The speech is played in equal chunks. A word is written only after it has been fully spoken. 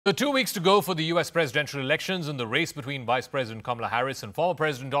So 2 weeks to go for the U.S. presidential elections, and the race between Vice President Kamala Harris and former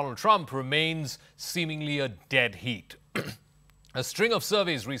President Donald Trump remains seemingly a dead heat. A string of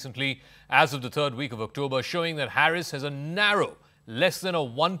surveys recently, as of the third week of October, showing that Harris has a narrow, less than a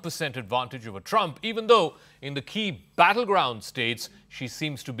 1% advantage over Trump, even though in the key battleground states, she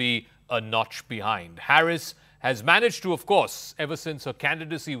seems to be a notch behind. Harris has managed to, of course, ever since her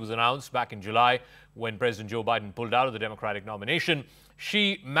candidacy was announced back in July, when President Joe Biden pulled out of the Democratic nomination,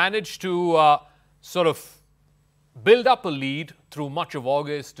 she managed to sort of build up a lead through much of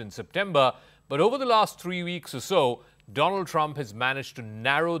August and September. But over the last 3 weeks or so, Donald Trump has managed to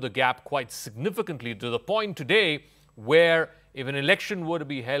narrow the gap quite significantly, to the point today where if an election were to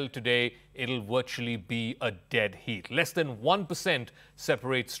be held today, it'll virtually be a dead heat. Less than 1%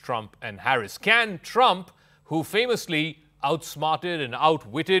 separates Trump and Harris. Can Trump, who famously outsmarted and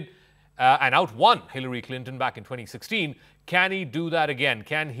outwitted and outwon Hillary Clinton back in 2016, can he do that again?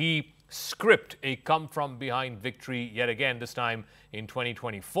 Can he script a come-from-behind victory yet again, this time in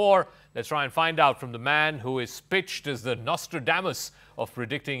 2024? Let's try and find out from the man who is pitched as the Nostradamus of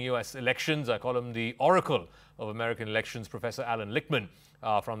predicting U.S. elections. I call him the Oracle of American elections. Professor Allan Lichtman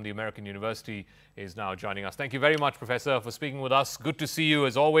from the American University is now joining us. Thank you very much, Professor, for speaking with us. Good to see you,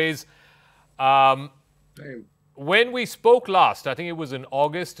 as always. When we spoke last, I think it was in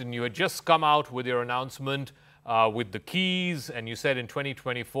August, and you had just come out with your announcement with the keys, and you said in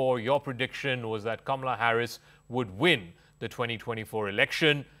 2024 your prediction was that Kamala Harris would win the 2024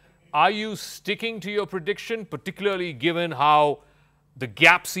 election. Are you sticking to your prediction, particularly given how the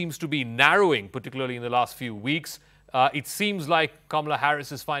gap seems to be narrowing, particularly in the last few weeks? It seems like Kamala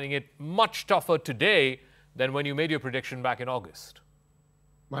Harris is finding it much tougher today than when you made your prediction back in August.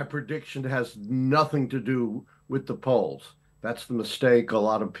 My prediction has nothing to do with the polls. That's the mistake a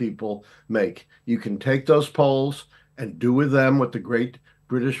lot of people make. You can take those polls and do with them what the great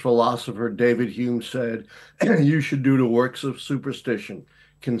British philosopher David Hume said you should do to works of superstition: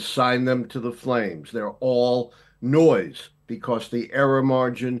 consign them to the flames. They're all noise, because the error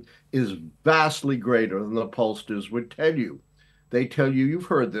margin is vastly greater than the pollsters would tell you. They tell you, you've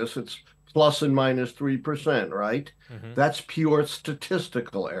heard this, it's plus and minus 3%, right? Mm-hmm. That's pure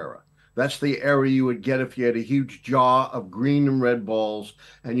statistical error. That's the error you would get if you had a huge jar of green and red balls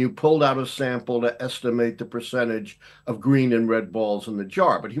and you pulled out a sample to estimate the percentage of green and red balls in the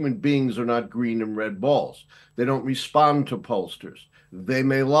jar. But human beings are not green and red balls. They don't respond to pollsters. They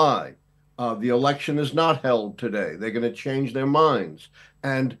may lie. The election is not held today. They're going to change their minds.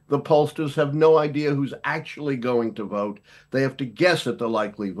 And the pollsters have no idea who's actually going to vote. They have to guess at the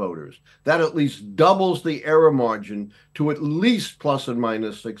likely voters. That at least doubles the error margin to at least plus and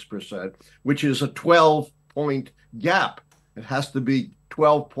minus 6%, which is a 12-point gap. It has to be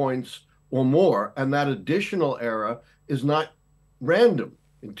 12 points or more. And that additional error is not random.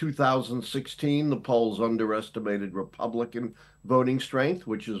 In 2016, the polls underestimated Republican voting strength,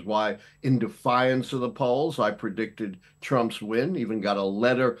 which is why, in defiance of the polls, I predicted Trump's win, even got a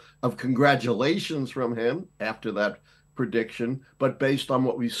letter of congratulations from him after that prediction. But based on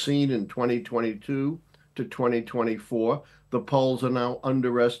what we've seen in 2022 to 2024, the polls are now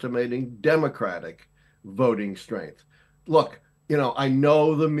underestimating Democratic voting strength. Look, I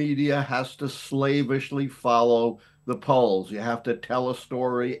know the media has to slavishly follow the polls. You have to tell a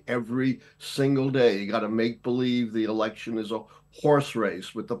story every single day. You got to make believe the election is a horse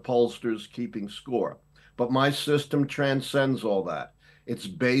race with the pollsters keeping score. But my system transcends all that. It's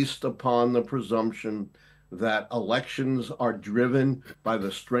based upon the presumption that elections are driven by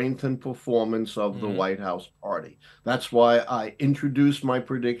the strength and performance of the White House party. That's why I introduced my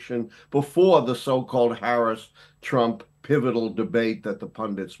prediction before the so-called Harris-Trump pivotal debate that the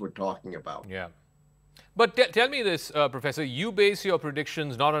pundits were talking about. Yeah. But tell me this, Professor, you base your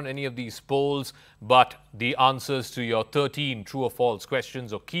predictions not on any of these polls, but the answers to your 13 true or false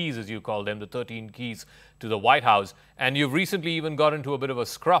questions, or keys as you call them, the 13 keys to the White House. And you've recently even got into a bit of a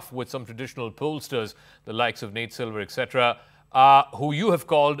scruff with some traditional pollsters, the likes of Nate Silver, etc., who you have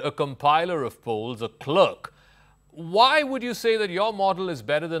called a compiler of polls, a clerk. Why would you say that your model is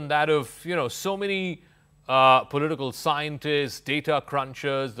better than that of, so many political scientists, data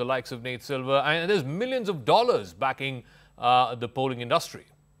crunchers, the likes of Nate Silver, and there's millions of dollars backing the polling industry?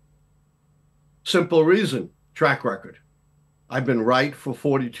 Simple reason: track record. I've been right for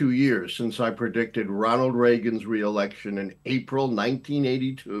 42 years, since I predicted Ronald Reagan's re-election in April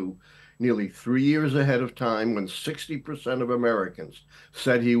 1982, nearly 3 years ahead of time, when 60% of Americans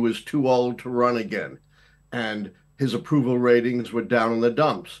said he was too old to run again, and his approval ratings were down in the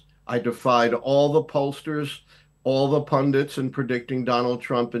dumps. I defied all the pollsters, all the pundits in predicting Donald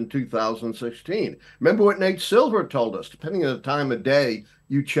Trump in 2016. Remember what Nate Silver told us: depending on the time of day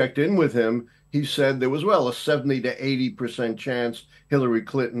you checked in with him, he said there was, well, a 70 to 80% chance Hillary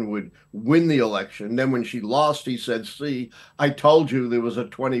Clinton would win the election. Then when she lost, he said, see, I told you there was a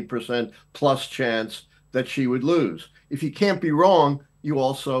 20% plus chance that she would lose. If you can't be wrong, you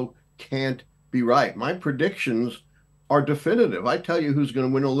also can't be right. My predictions are definitive. I tell you who's going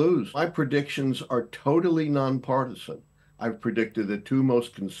to win or lose. My predictions are totally nonpartisan. I've predicted the two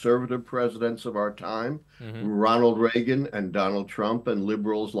most conservative presidents of our time, Ronald Reagan and Donald Trump, and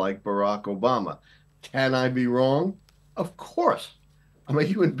liberals like Barack Obama. Can I be wrong? Of course. I'm a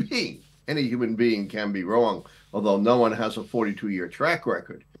human being. Any human being can be wrong, although no one has a 42-year track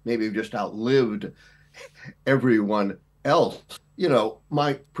record. Maybe we've just outlived everyone else. You know,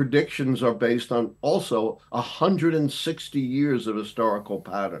 my predictions are based on also 160 years of historical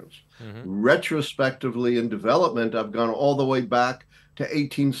patterns. Retrospectively in development, I've gone all the way back to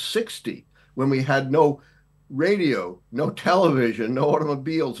 1860, when we had no radio, no television, no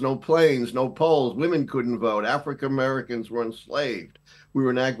automobiles, no planes, no polls. Women couldn't vote. African Americans were enslaved. We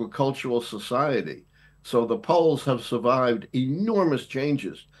were an agricultural society. So the polls have survived enormous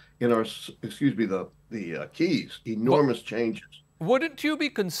changes in our, the keys, enormous changes. Wouldn't you be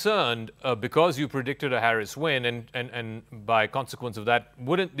concerned because you predicted a Harris win, and by consequence of that,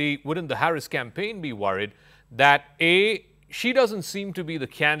 wouldn't the Harris campaign be worried that she doesn't seem to be the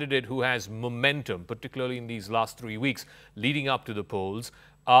candidate who has momentum, particularly in these last 3 weeks leading up to the polls?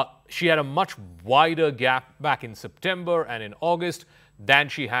 She had a much wider gap back in September and in August than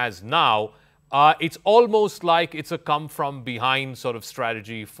she has now. It's almost like it's a come-from-behind sort of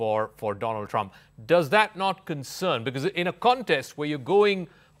strategy for Donald Trump. Does that not concern? Because in a contest where you're going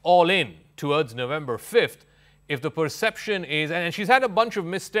all in towards November 5th, if the perception is, and she's had a bunch of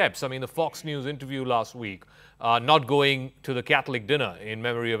missteps. I mean, the Fox News interview last week, not going to the Catholic dinner in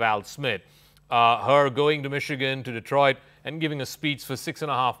memory of Al Smith, her going to Michigan, to Detroit, and giving a speech for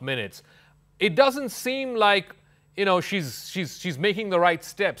 6.5 minutes. It doesn't seem like, you know, she's making the right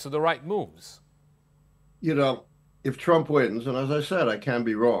steps or the right moves. You know, if Trump wins, and as I said, I can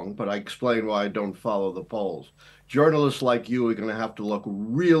be wrong, but I explain why I don't follow the polls. Journalists like you are going to have to look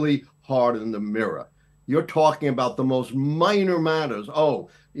really hard in the mirror. You're talking about the most minor matters. Oh,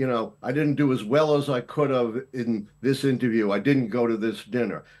 you know, I didn't do as well as I could have in this interview. I didn't go to this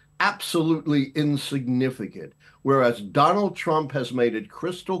dinner. Absolutely insignificant. Whereas Donald Trump has made it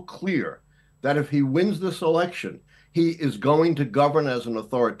crystal clear that if he wins this election, he is going to govern as an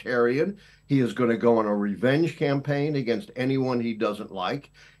authoritarian. He is going to go on a revenge campaign against anyone he doesn't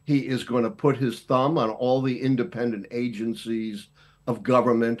like. He is going to put his thumb on all the independent agencies of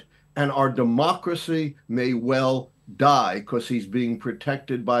government. And our democracy may well die because he's being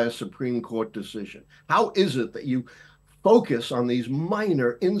protected by a Supreme Court decision. How is it that you focus on these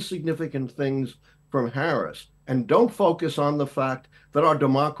minor, insignificant things from Harris and don't focus on the fact that our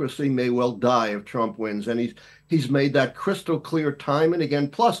democracy may well die if Trump wins? And he's made that crystal clear time and again,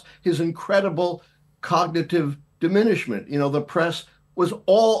 plus his incredible cognitive diminishment. You know, the press was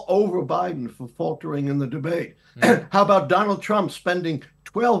all over Biden for faltering in the debate. How about Donald Trump spending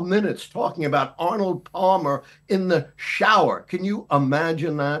 12 minutes talking about Arnold Palmer in the shower? Can you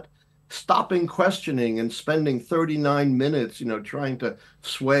imagine that? Stopping questioning and spending 39 minutes, you know, trying to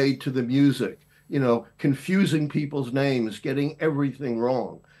sway to the music, you know, confusing people's names, getting everything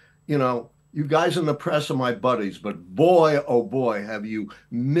wrong. You know, you guys in the press are my buddies, but boy, oh boy, have you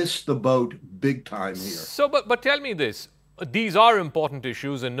missed the boat big time here. So, but tell me this. These are important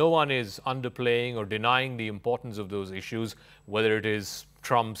issues, and no one is underplaying or denying the importance of those issues, whether it is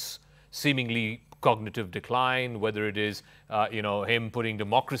Trump's seemingly cognitive decline, whether it is, you know, him putting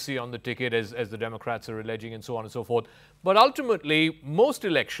democracy on the ticket, as the Democrats are alleging, and so on and so forth. But ultimately, most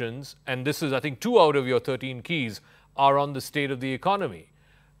elections, and this is, I think, 2 out of your 13 keys, are on the state of the economy.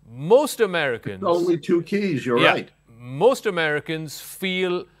 Most Americans... Only 2 keys, you're right. Most Americans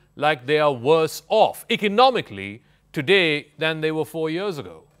feel like they are worse off economically today than they were 4 years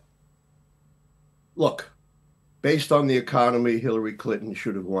ago. Look, based on the economy, Hillary Clinton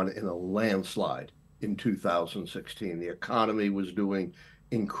should have won in a landslide in 2016. The economy was doing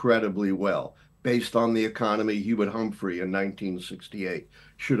incredibly well. Based on the economy, Hubert Humphrey in 1968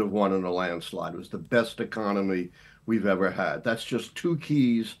 should have won in a landslide. It was the best economy we've ever had. That's just 2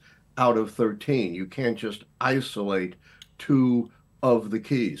 keys out of 13. You can't just isolate 2 of the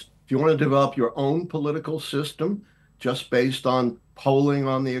keys. If you want to develop your own political system just based on polling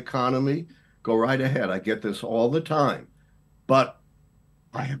on the economy, go right ahead. I get this all the time. But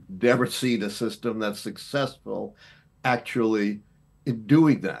I have never seen a system that's successful actually in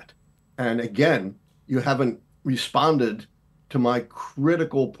doing that. And again, you haven't responded to my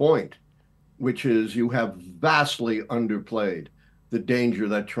critical point, which is you have vastly underplayed the danger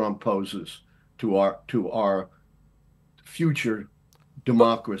that Trump poses to our future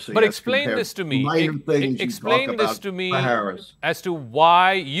democracy But as explain compared this to to me. minor things you talk Explain this about to for me Harris. as to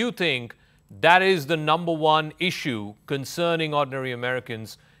why you think that is the number one issue concerning ordinary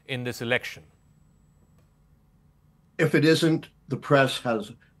Americans in this election. If it isn't, the press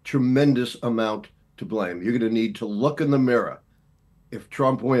has tremendous amount to blame. You're going to need to look in the mirror if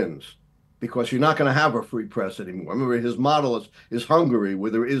Trump wins, because you're not going to have a free press anymore. Remember, his model is Hungary,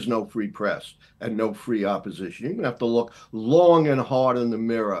 where there is no free press and no free opposition. You're going to have to look long and hard in the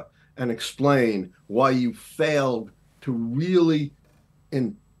mirror and explain why you failed to really,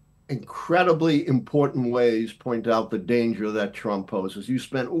 in incredibly important ways, point out the danger that Trump poses. You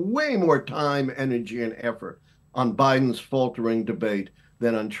spent way more time, energy, and effort on Biden's faltering debate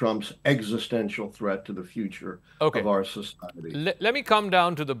than on Trump's existential threat to the future of our society. Let me come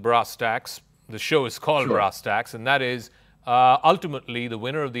down to the brass tacks. The show is called Sure. Brass Tacks, and that is ultimately the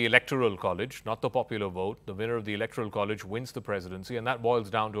winner of the Electoral College, not the popular vote. The winner of the Electoral College wins the presidency, and that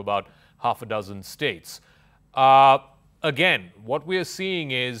boils down to about half a dozen states. Again, what we are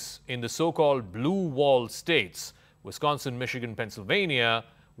seeing is in the so-called blue wall states, Wisconsin, Michigan, Pennsylvania,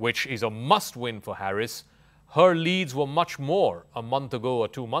 which is a must-win for Harris, her leads were much more a month ago or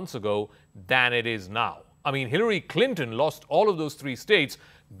 2 months ago than it is now. I mean, Hillary Clinton lost all of those three states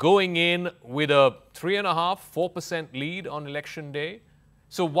going in with a 3.5%, 4% lead on election day.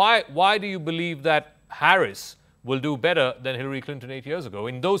 So why do you believe that Harris will do better than Hillary Clinton 8 years ago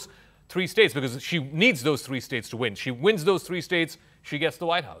in those three states? Because she needs those three states to win. She wins those three states, she gets the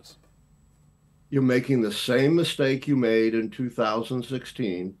White House. You're making the same mistake you made in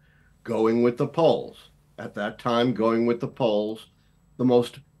 2016, going with the polls. At that time, going with the polls, the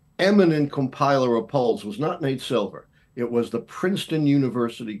most eminent compiler of polls was not Nate Silver. It was the Princeton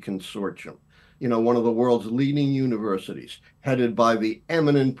University Consortium, one of the world's leading universities, headed by the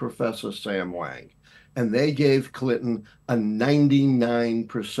eminent Professor Sam Wang. And they gave Clinton a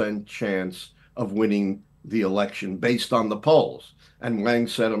 99% chance of winning the election based on the polls. And Wang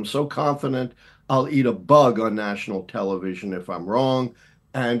said, I'm so confident I'll eat a bug on national television if I'm wrong.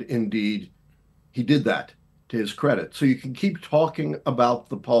 And indeed, he did that, to his credit. So you can keep talking about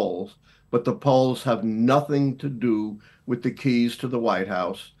the polls, but the polls have nothing to do with the keys to the White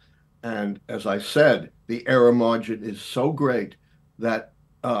House. And as I said, the error margin is so great that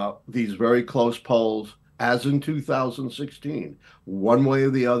these very close polls, as in 2016, one way or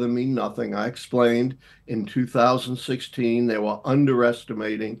the other mean nothing. I explained in 2016 they were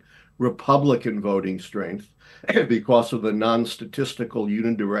underestimating Republican voting strength because of the non-statistical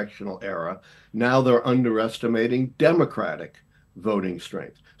unidirectional error. Now they're underestimating Democratic voting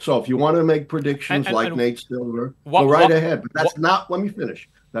strength. So if you want to make predictions like Nate Silver, go right ahead. But that's not, let me finish.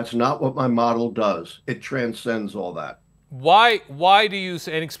 That's not what my model does. It transcends all that. Why do you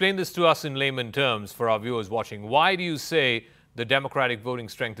say, and explain this to us in layman terms for our viewers watching, why do you say the Democratic voting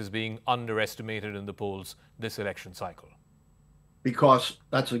strength is being underestimated in the polls this election cycle? Because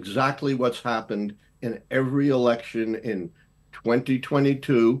that's exactly what's happened in every election in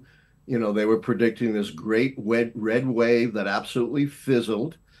 2022. They were predicting this great red wave that absolutely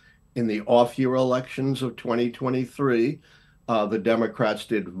fizzled. In the off-year elections of 2023, the Democrats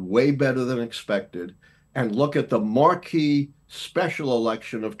did way better than expected. And look at the marquee special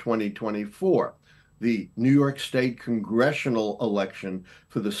election of 2024, the New York State congressional election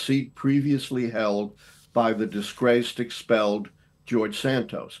for the seat previously held by the disgraced, expelled George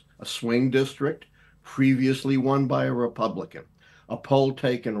Santos, a swing district previously won by a Republican. A poll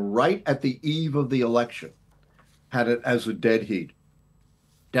taken right at the eve of the election had it as a dead heat.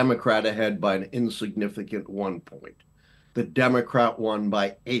 Democrat ahead by an insignificant 1 point. The Democrat won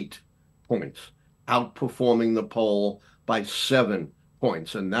by 8 points, outperforming the poll by 7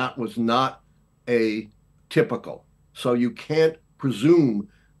 points. And that was not a typical. So you can't presume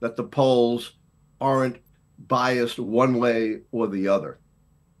that the polls aren't biased one way or the other.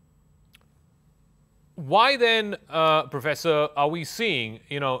 Why then, Professor, are we seeing,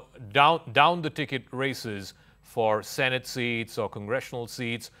 down the ticket races for Senate seats or congressional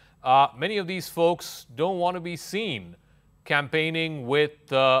seats, many of these folks don't want to be seen campaigning with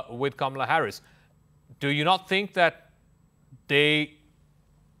Kamala Harris? Do you not think that they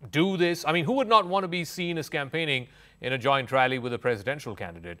do this? I mean, who would not want to be seen as campaigning in a joint rally with a presidential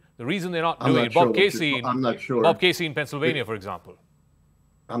candidate? The reason they're not doing it, Bob Casey in Pennsylvania, for example.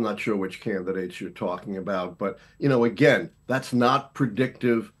 I'm not sure which candidates you're talking about, but, again, that's not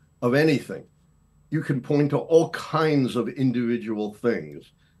predictive of anything. You can point to all kinds of individual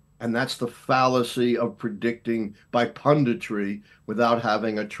things And that's the fallacy of predicting by punditry without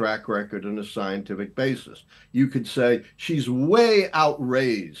having a track record and a scientific basis. You could say she's way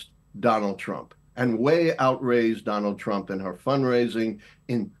outraised Donald Trump and way outraised Donald Trump in her fundraising,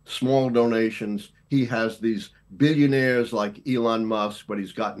 in small donations. He has these billionaires like Elon Musk, but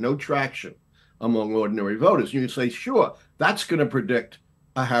he's got no traction among ordinary voters. You say, sure, that's going to predict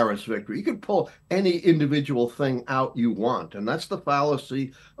a Harris victory. You could pull any individual thing out you want. And that's the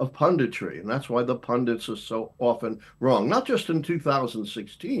fallacy of punditry. And that's why the pundits are so often wrong, not just in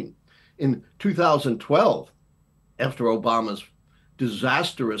 2016. In 2012, after Obama's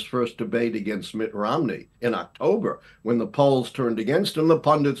disastrous first debate against Mitt Romney in October, when the polls turned against him, the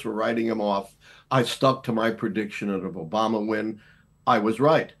pundits were writing him off. I stuck to my prediction of an Obama win. I was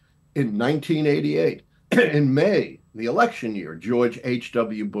right. In 1988, in May, the election year, George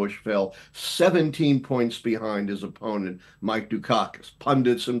H.W. Bush fell 17 points behind his opponent, Mike Dukakis.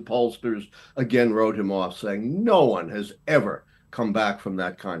 Pundits and pollsters again wrote him off, saying no one has ever come back from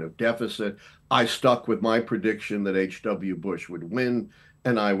that kind of deficit. I stuck with my prediction that H.W. Bush would win,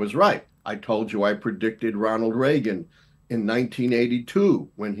 and I was right. I told you I predicted Ronald Reagan in 1982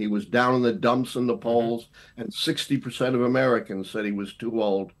 when he was down in the dumps in the polls, and 60% of Americans said he was too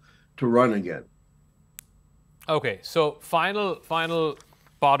old to run again. Okay, so final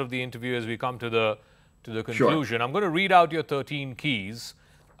part of the interview as we come to the conclusion. Sure. I'm going to read out your 13 keys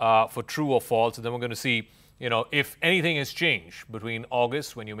for true or false, and then we're going to see, if anything has changed between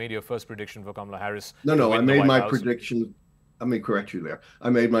August, when you made your first prediction for Kamala Harris. No, I made my prediction. Let me correct you there. I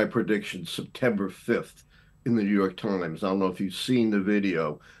made my prediction September 5th in the New York Times. I don't know if you've seen the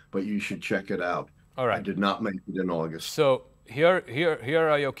video, but you should check it out. All right. I did not make it in August. So here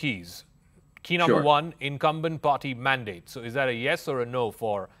are your keys. Key number one, incumbent party mandate. So is that a yes or a no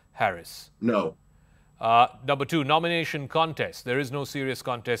for Harris? No. Number two, nomination contest. There is no serious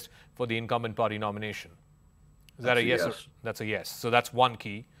contest for the incumbent party nomination. Is that a yes? Or, that's a yes. So that's one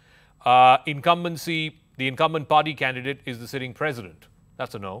key. Incumbency, the incumbent party candidate is the sitting president.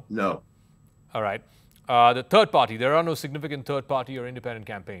 That's a no. No. All right. The third party, there are no significant third party or independent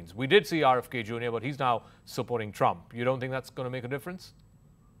campaigns. We did see RFK Jr., but he's now supporting Trump. You don't think that's going to make a difference?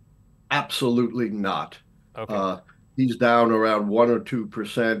 Absolutely not. Okay. He's down around 1 or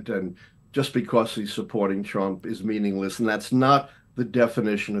 2%, and just because he's supporting Trump is meaningless, and that's not the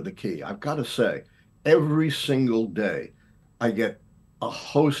definition of the key. I've got to say, every single day, I get a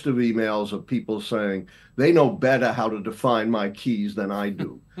host of emails of people saying they know better how to define my keys than I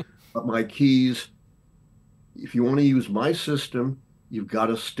do. But my keys, if you want to use my system, you've got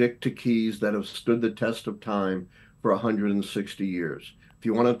to stick to keys that have stood the test of time for 160 years. If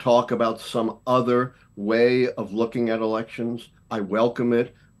you want to talk about some other way of looking at elections, I welcome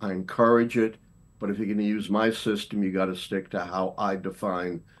it. I encourage it. But if you're going to use my system, you got to stick to how I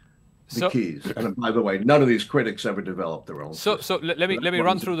define the keys. And by the way, none of these critics ever developed their own system. So let me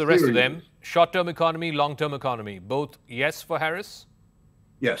run through the rest of them. Short-term economy, long-term economy. Both yes for Harris?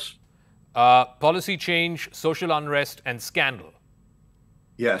 Yes. Policy change, social unrest, and scandal.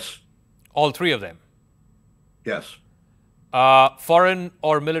 Yes. All three of them? Yes. Foreign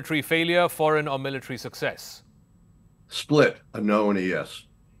or military failure, foreign or military success? Split, a no and a yes.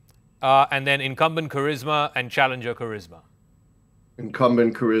 And then incumbent charisma and challenger charisma?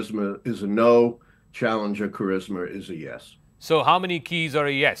 Incumbent charisma is a no, challenger charisma is a yes. So how many keys are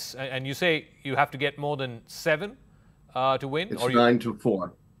a yes? And you say you have to get more than 7 to win? It's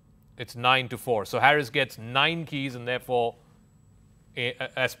 9-4. It's 9-4. So Harris gets 9 keys, and therefore,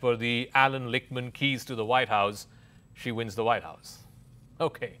 as per the Allan Lichtman keys to the White House, she wins the White House.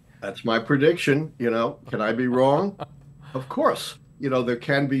 Okay. That's my prediction. Can I be wrong? Of course. There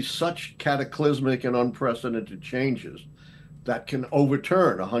can be such cataclysmic and unprecedented changes that can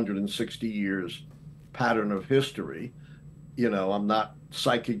overturn 160 years pattern of history. I'm not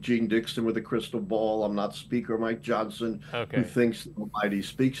psychic Gene Dixon with a crystal ball. I'm not Speaker Mike Johnson, who thinks the Almighty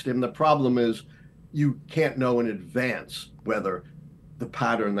speaks to him. The problem is you can't know in advance whether the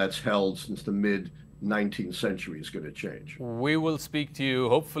pattern that's held since the mid-19th century is going to change. We will speak to you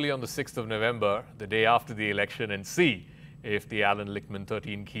hopefully on the 6th of November, the day after the election, and see if the Allan Lichtman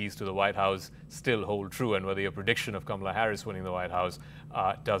 13 keys to the White House still hold true, and whether your prediction of Kamala Harris winning the White House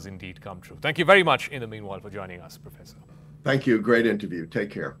does indeed come true. Thank you very much in the meanwhile for joining us, Professor. Thank you. Great interview. Take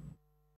care.